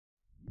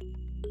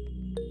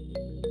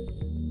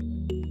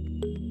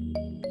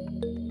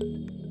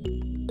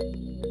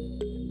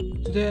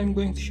Today I'm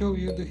going to show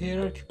you the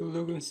hierarchical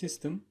login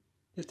system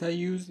that I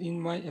use in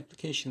my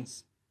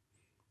applications.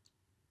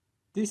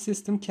 This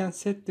system can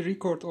set the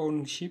record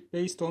ownership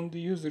based on the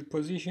user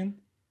position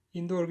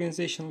in the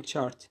organizational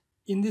chart.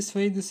 In this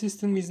way, the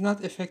system is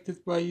not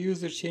affected by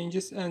user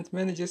changes and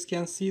managers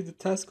can see the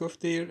task of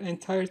their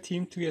entire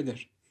team together.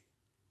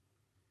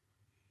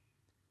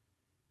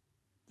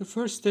 The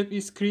first step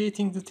is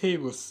creating the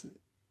tables.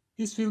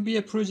 This will be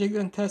a project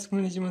and task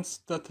management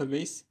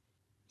database.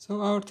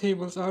 So our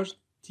tables are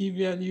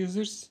TBL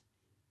users,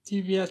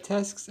 TBL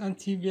tasks and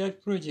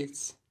TBL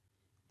projects.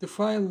 The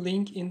file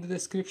link in the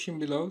description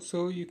below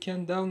so you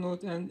can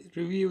download and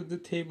review the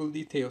table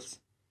details.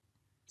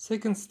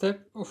 Second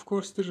step, of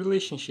course, the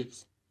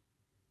relationships.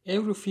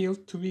 Every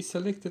field to be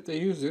selected a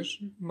user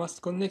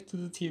must connect to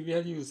the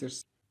TBL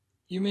users.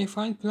 You may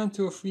find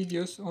plenty of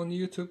videos on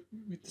YouTube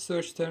with the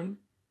search term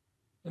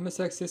Ms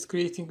Access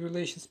creating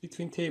relations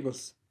between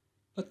tables.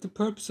 But the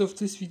purpose of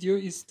this video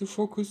is to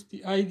focus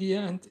the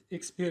idea and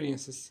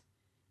experiences.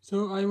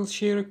 So I will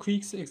share a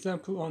quick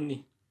example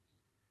only.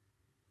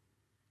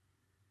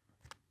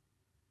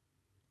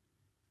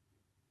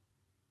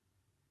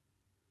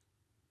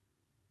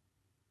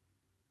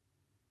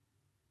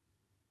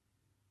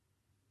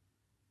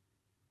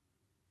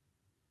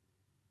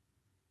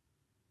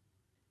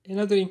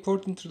 Another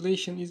important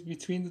relation is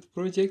between the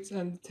projects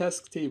and the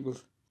task table.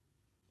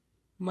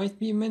 Might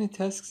be many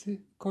tasks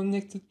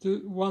connected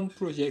to one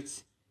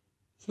project,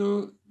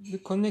 so the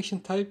connection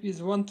type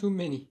is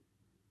one-to-many.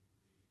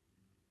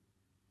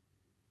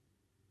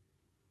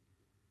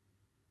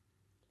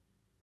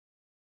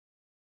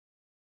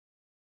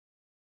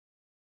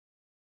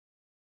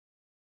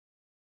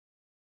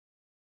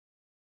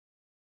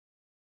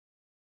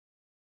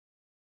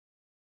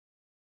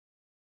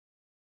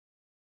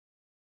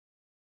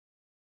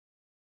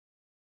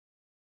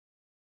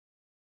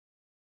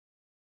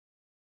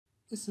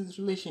 This is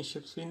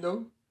relationships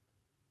window.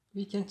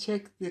 We can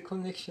check the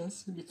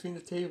connections between the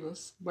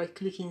tables by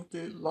clicking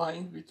the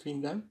line between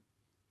them.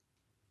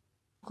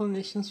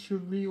 Connections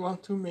should be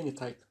one-to-many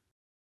type.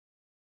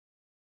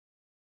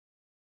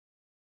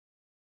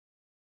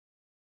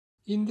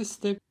 In this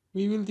step,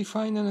 we will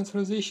define an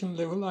authorization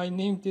level. I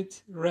named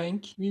it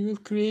rank. We will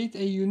create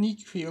a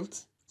unique field,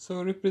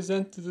 so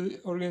represent the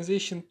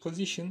organization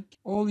position.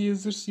 All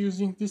users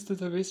using this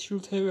database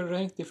should have a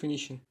rank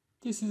definition.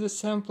 This is a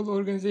sample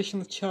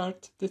organizational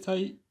chart that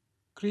I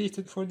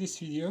created for this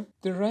video.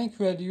 The rank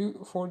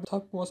value for the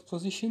topmost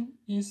position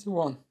is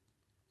 1.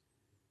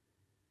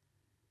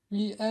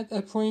 We add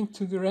a point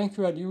to the rank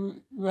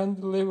value when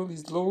the level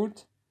is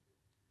lowered.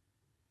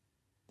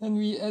 Then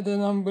we add a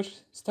number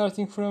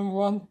starting from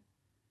 1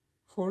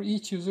 for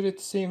each user at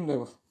the same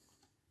level.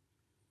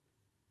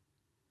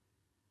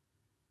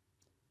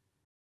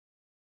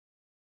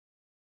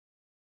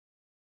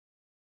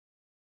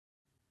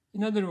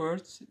 In other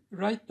words,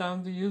 write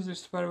down the user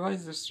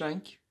supervisor's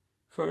rank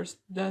first,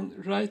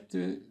 then write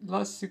the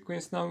last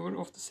sequence number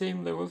of the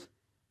same level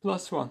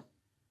plus 1.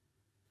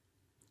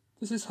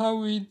 This is how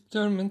we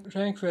determine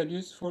rank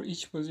values for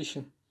each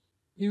position.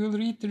 We will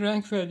read the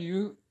rank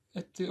value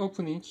at the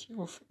opening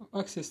of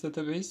Access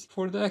database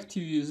for the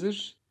active user.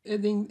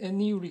 Adding a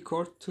new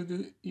record to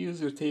the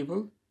user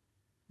table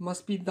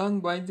must be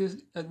done by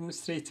the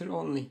administrator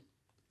only.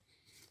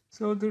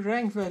 So the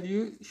rank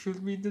value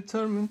should be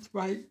determined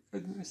by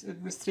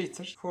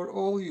administrator for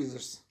all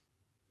users.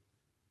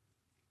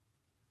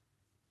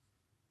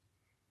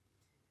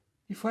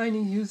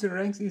 Defining user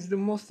ranks is the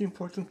most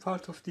important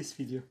part of this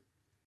video.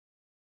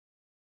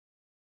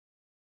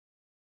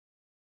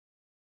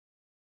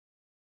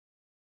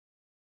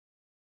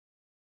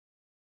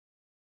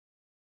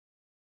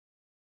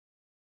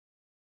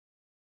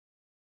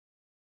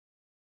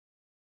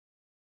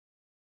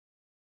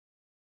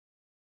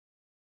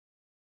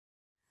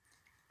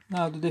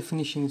 Now the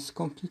definition is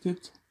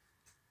completed.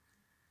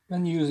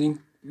 When using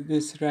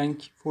this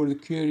rank for the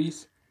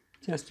queries,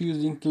 just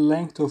using the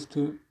length of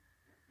the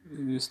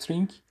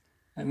string,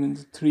 I mean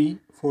the tree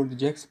for the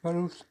Jack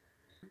Sparrows,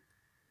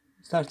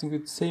 starting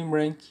with the same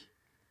rank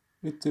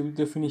with the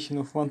definition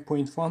of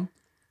 1.1,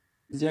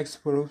 the Jack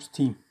Sparrows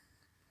team.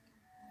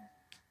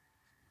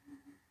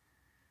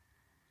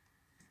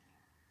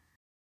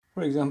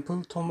 For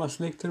example, Thomas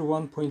Lecter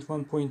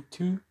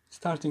 1.1.2,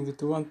 starting with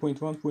the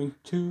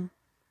 1.1.2,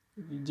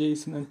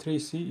 Jason and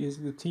Tracy is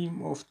the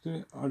team of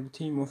the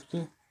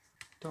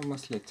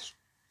Thomas Lecter.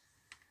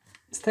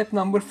 Step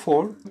number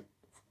 4.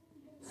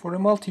 For a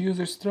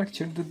multi-user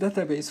structure, the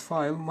database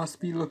file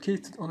must be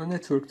located on a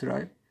network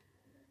drive.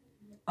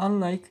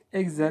 Unlike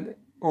Excel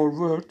or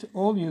Word,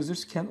 all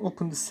users can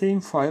open the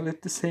same file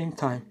at the same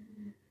time.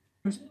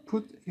 First,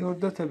 put your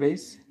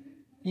database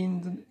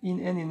in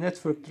any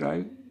network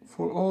drive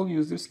for all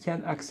users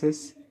can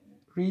access,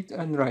 read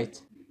and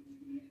write.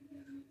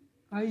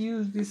 I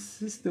use this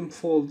system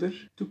folder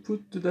to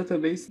put the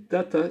database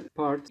data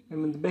part,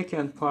 the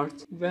backend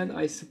part, when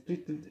I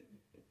split it.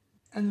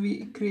 And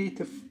we create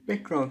a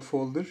background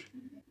folder.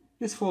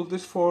 This folder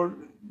is for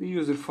the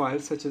user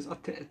files such as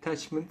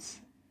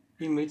attachments,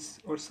 images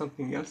or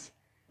something else.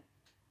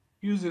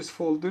 users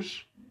folder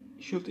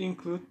should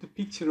include the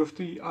picture of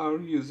our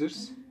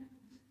users.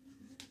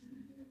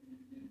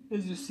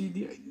 As you see,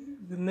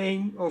 the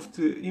name of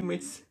the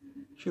image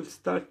should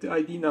start the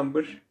ID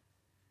number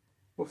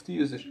of the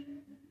user.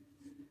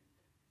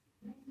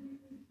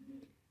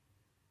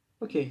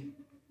 Okay,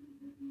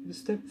 the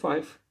step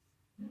 5,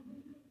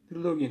 the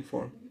login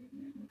form.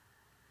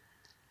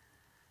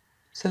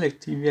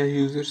 Select VBA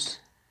users,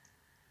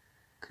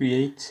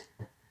 create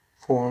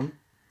form.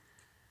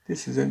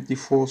 This is a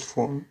default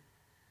form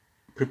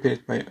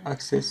prepared by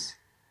Access,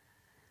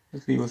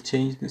 but we will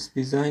change this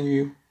design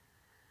view.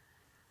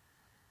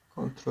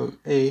 Ctrl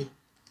A,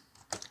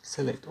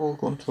 select all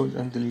controls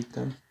and delete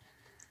them.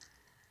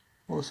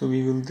 Also,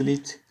 we will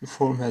delete the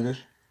form header.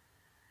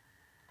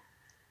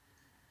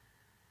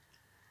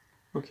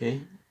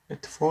 Okay,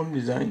 at the form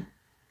design,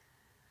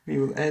 we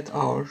will add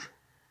our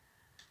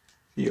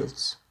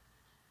fields.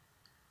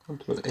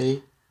 Ctrl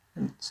A,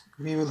 and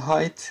we will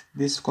hide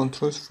these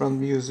controls from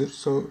the user,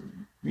 so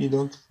we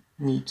don't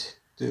need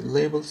the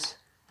labels.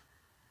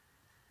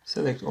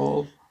 Select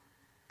all,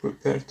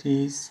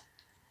 properties,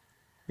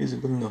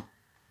 visible no.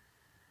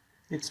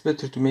 It's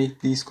better to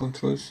make these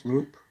controls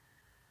group.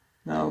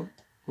 Now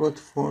go to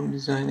form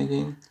design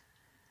again,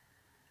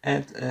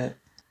 add a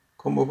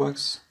combo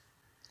box.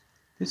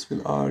 This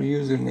will our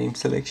username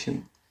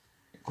selection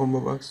combo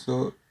box,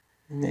 so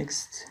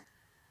next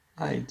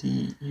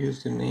ID,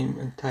 username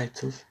and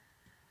title.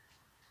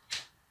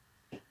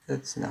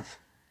 That's enough.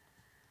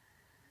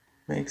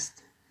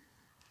 Next.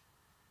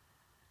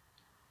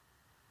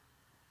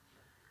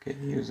 Okay,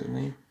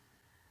 username.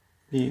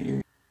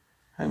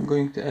 I'm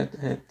going to add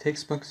a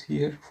text box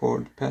here for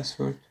the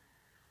password.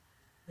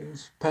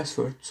 Use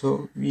password,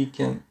 so we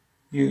can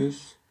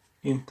use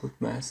input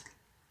mask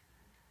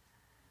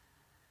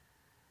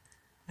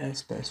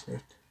as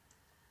password.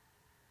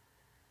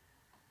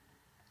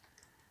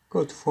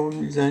 Go to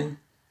form design,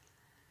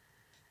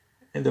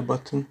 add a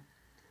button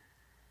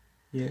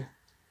here,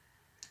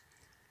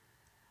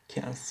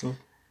 cancel.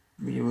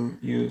 We will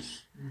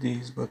use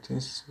these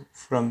buttons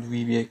from the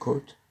VBA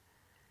code.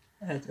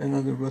 Add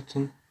another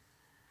button,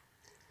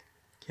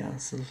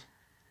 cancel,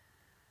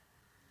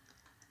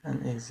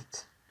 and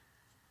exit.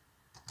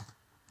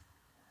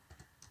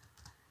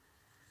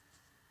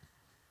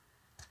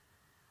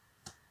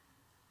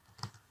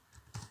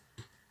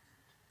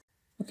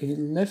 Okay,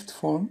 the left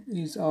form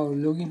is our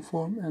login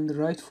form and the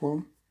right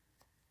form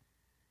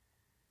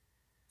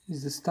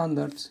is the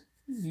standard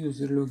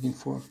user login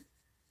form.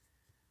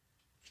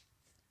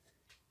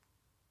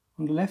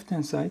 On the left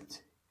hand side,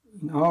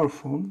 in our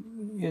form,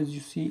 as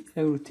you see,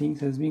 everything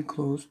has been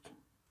closed.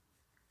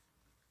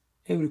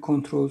 Every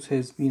controls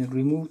has been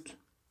removed,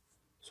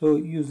 so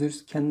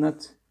users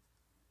cannot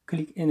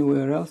click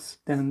anywhere else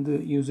than the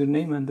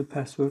username and the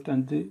password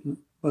and the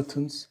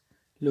buttons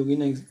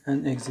login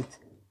and exit.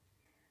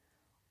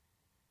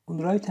 On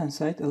the right hand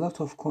side, a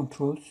lot of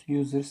controls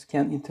users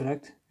can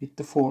interact with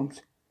the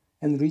forms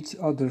and reach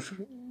other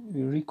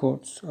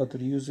records, other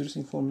users'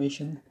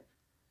 information.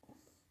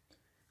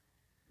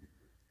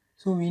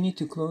 So we need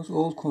to close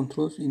all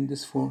controls in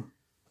this form.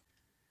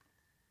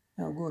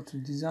 Now go to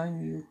design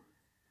view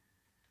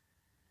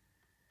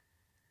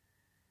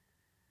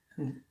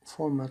and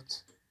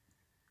format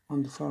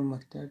on the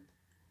format tab.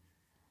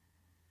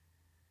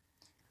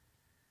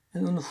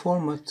 And on the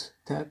format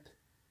tab,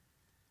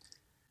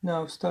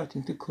 now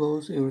starting to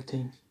close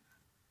everything.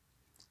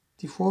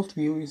 Default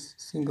view is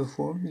single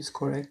form, is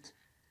correct.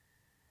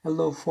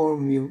 Allow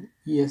form view,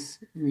 yes,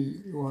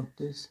 we want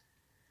this.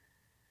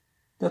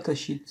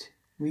 Datasheet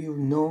view,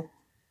 no.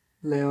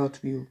 Layout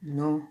view,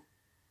 no.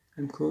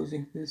 I'm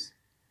closing this.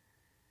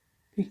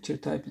 Picture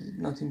type is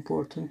not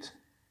important.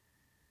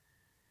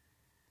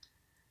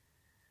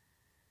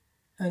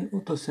 And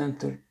auto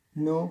center,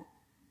 no.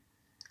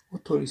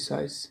 Auto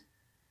resize,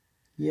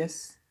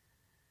 yes.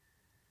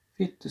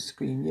 Fit to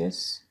screen,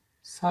 yes.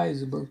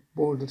 Sizable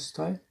border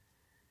style.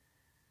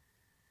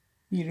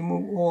 We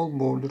remove all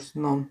borders,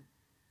 none.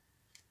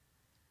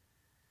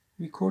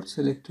 Record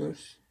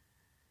selectors,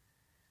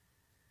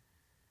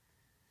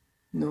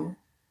 no.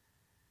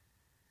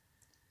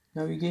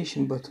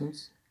 Navigation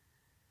buttons,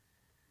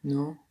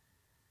 no.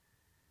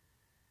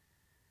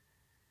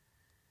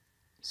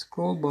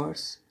 Scroll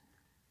bars,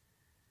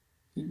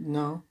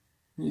 no,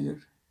 neither.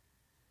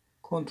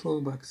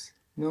 Control box,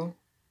 no.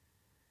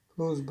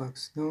 Close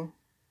box, no.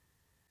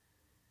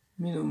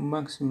 Minimum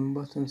maximum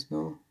buttons,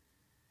 no.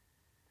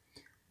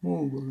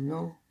 Movable,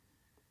 no.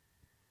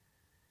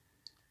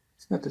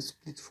 It's not a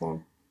split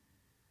form.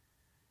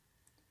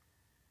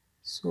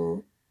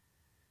 So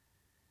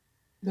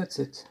that's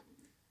it.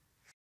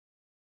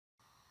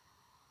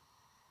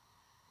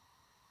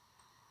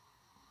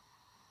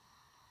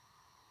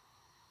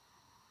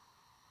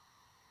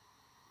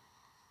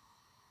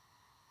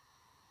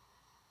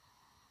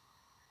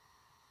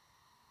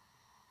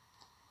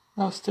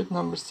 Now step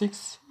number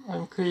 6,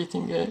 I'm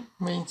creating a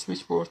main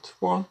switchboard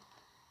form.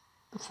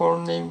 The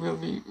form name will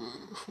be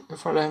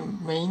for a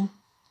main.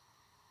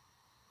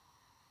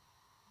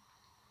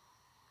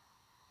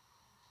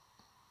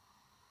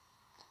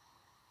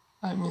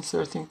 I'm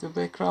inserting the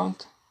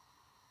background.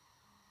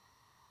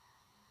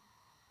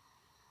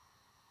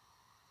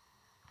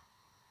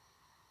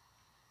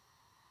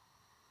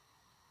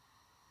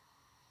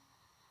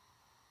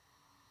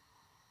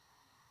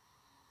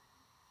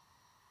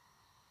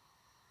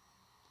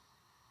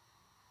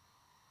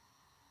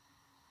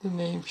 The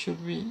name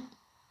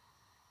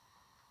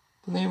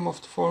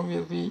of the form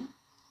will be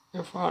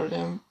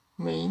FRM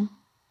main.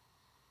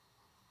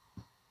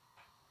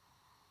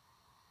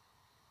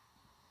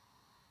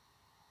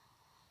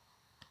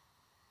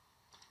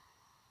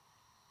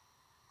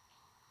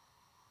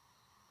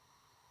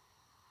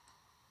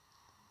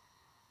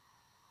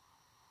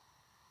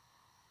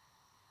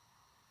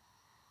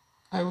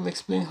 I will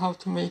explain how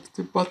to make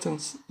the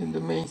buttons in the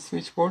main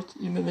switchboard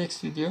in the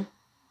next video.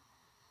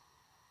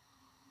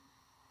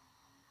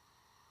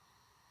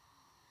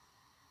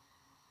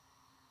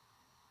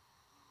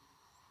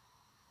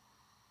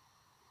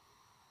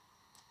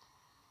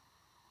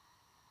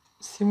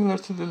 Similar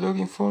to the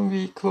login form,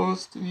 we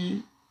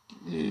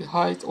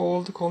hide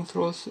all the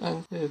controls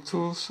and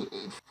tools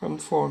from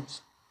the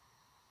forms.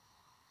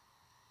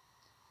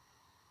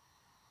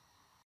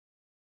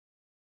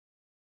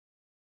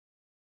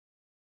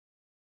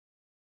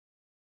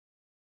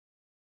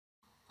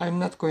 I'm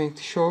not going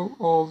to show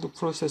all the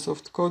process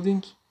of the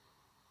coding.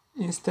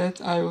 Instead,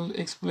 I will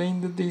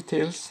explain the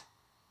details,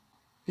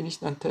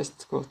 finished and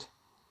test code.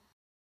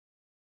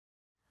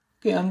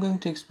 Okay, I'm going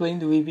to explain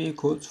the VBA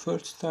code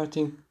first,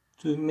 starting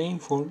the main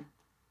form.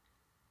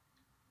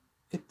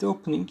 At the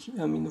opening,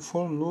 the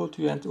form load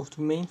event of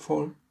the main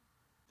form.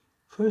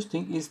 First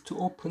thing is to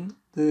open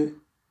the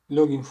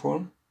login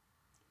form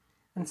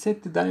and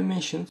set the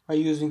dimensions by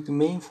using the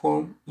main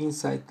form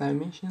inside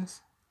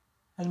dimensions,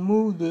 and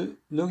move the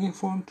login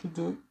form to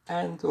the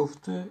end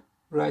of the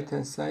right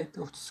hand side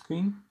of the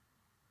screen.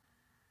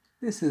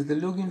 This is the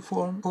login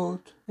form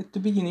code. At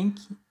the beginning,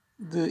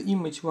 the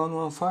image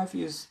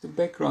 115 is the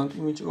background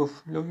image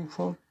of login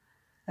form,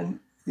 and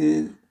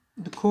the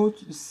code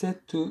is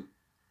set to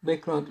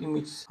background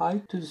image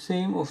height to the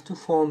same of the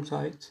form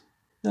height.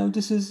 Now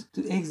this is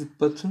the exit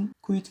button,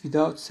 quit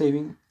without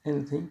saving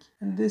anything,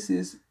 and this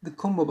is the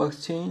combo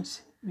box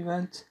change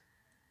event.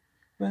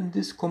 When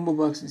this combo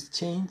box is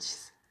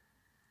changed,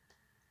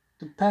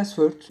 the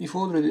password, if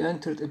already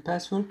entered a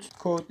password,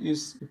 code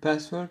is the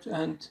password,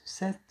 and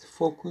set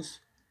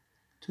focus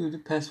to the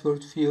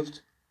password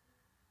field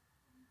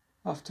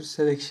after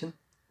selection,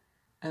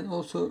 and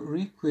also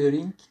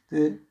requiring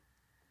the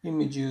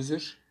image user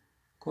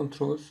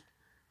controls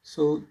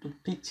so the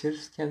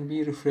pictures can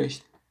be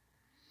refreshed.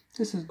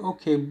 This is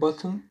OK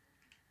button.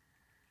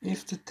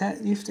 If the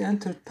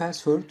entered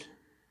password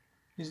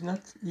is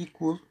not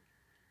equal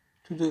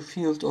to the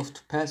field of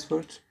the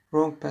password,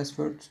 wrong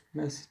password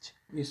message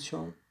is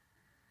shown.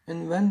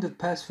 And when the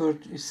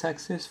password is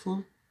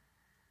successful,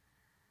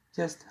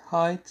 just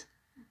hide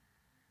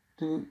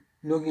the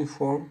login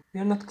form. We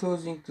are not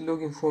closing the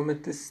login form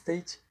at this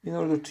stage in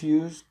order to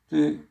use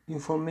the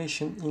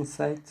information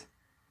inside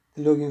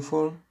the login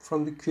form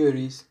from the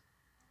queries.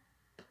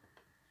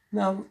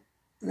 Now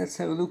let's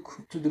have a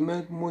look to the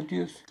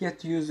modules.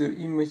 Get user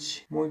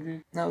image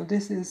module. Now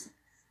this is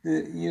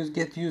the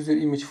get user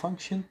image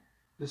function,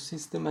 the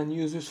system and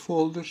users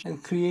folder,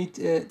 and create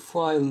a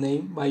file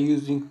name by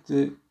using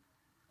the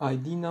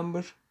ID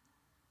number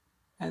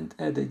and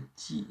add a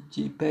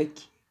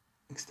JPEG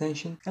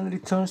extension, and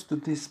returns to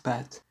this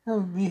path. Now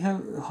we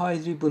have a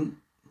hide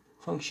ribbon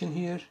function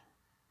here.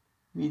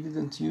 We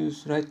didn't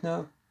use right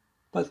now,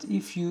 but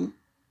if you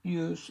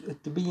use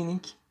at the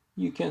beginning,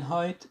 you can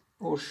hide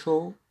or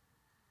show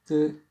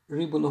the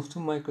ribbon of the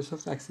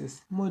Microsoft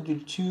Access.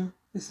 Module 2,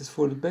 this is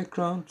for the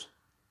background.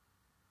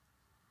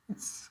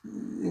 It's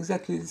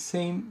exactly the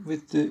same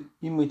with the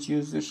image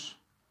user,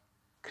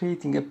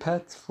 creating a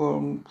path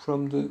from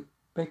the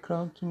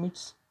background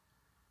image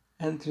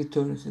and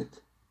returns it.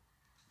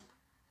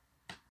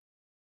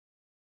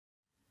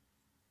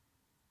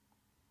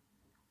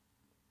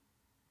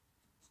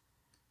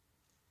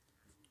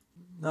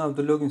 Now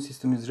the login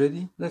system is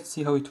ready. Let's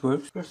see how it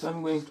works. First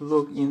I'm going to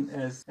log in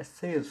as a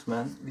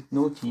salesman with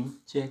no team,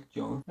 Jack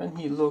Jones. When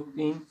he logged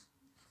in,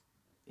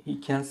 he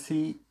can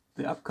see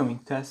the upcoming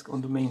task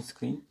on the main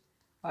screen.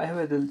 I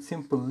have a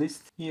simple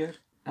list here,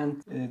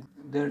 and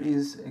there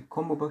is a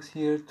combo box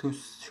here to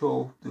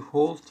show the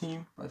whole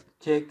team, but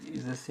Jack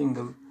is a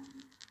single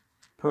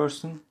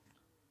person,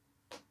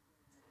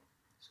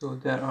 so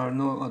there are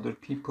no other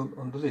people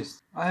on the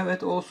list. I have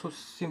had also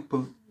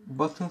simple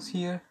buttons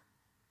here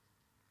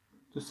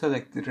to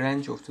select the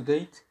range of the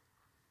date,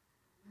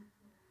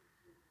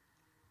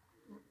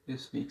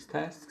 this week's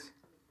tasks,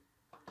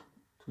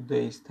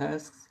 today's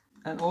tasks,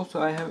 and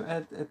also I have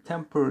added a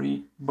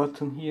temporary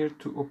button here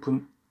to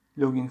open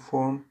login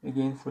form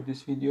again for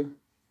this video.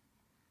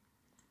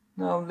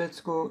 Now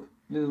let's go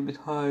a little bit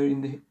higher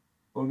in the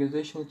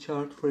organizational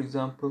chart. For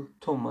example,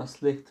 Thomas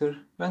Lecter.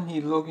 When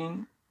he log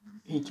in,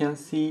 he can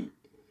see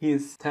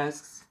his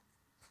tasks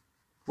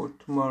for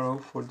tomorrow,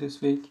 for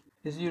this week.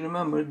 As you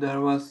remember, there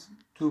was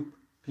 2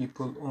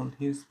 people on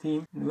his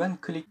team. When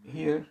click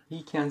here,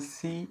 he can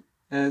see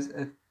as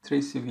a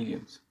Tracy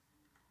Williams.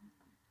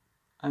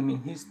 I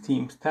mean his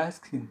team's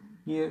tasks in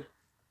here,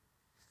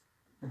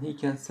 and he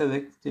can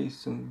select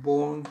Jason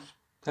Bourne's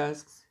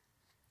tasks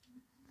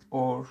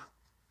or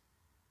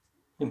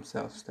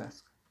himself's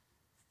task.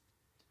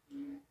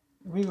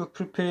 We will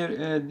prepare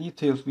a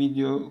detailed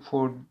video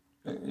for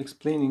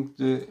explaining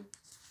the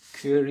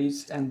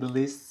queries and the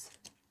lists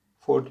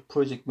for the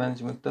project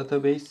management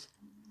database,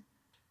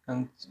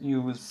 and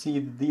you will see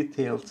the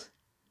detailed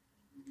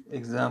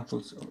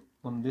examples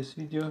on this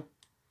video.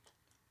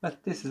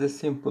 But this is a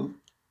simple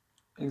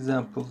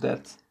example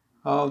that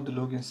how the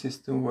login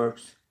system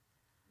works.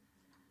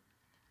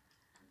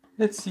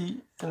 Let's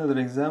see another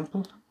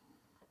example,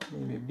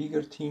 maybe a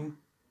bigger team.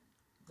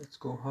 Let's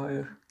go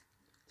higher.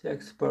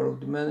 Jack Sparrow,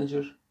 the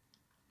manager.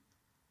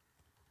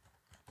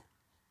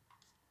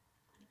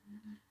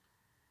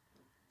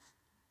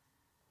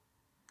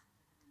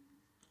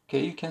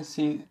 Okay, you can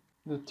see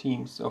the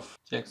teams of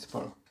Jack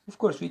Sparrow. Of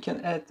course, we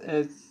can add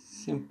as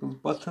simple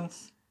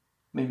buttons,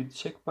 maybe the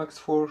checkbox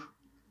for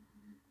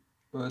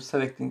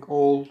selecting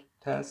all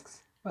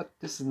tasks, but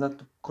this is not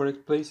the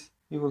correct place.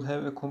 We will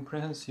have a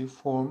comprehensive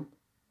form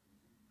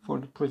for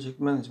the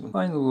project management.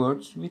 Final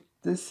words, with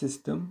this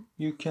system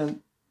you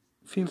can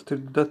filter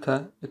the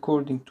data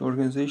according to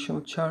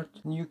organizational chart.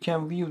 You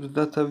can view the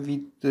data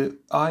with the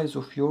eyes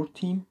of your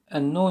team,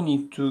 and no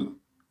need to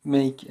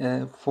make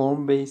a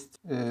form-based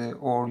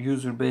or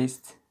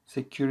user-based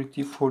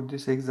security for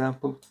this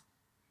example.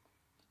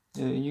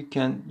 You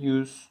can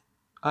use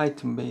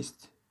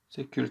item-based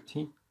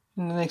security.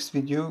 In the next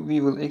video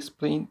we will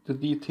explain the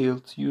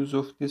detailed use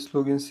of this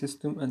login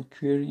system and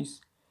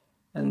queries,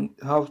 and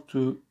how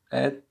to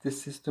add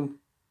this system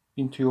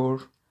into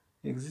your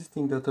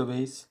existing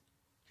database,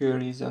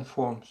 queries and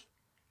forms.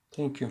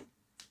 Thank you.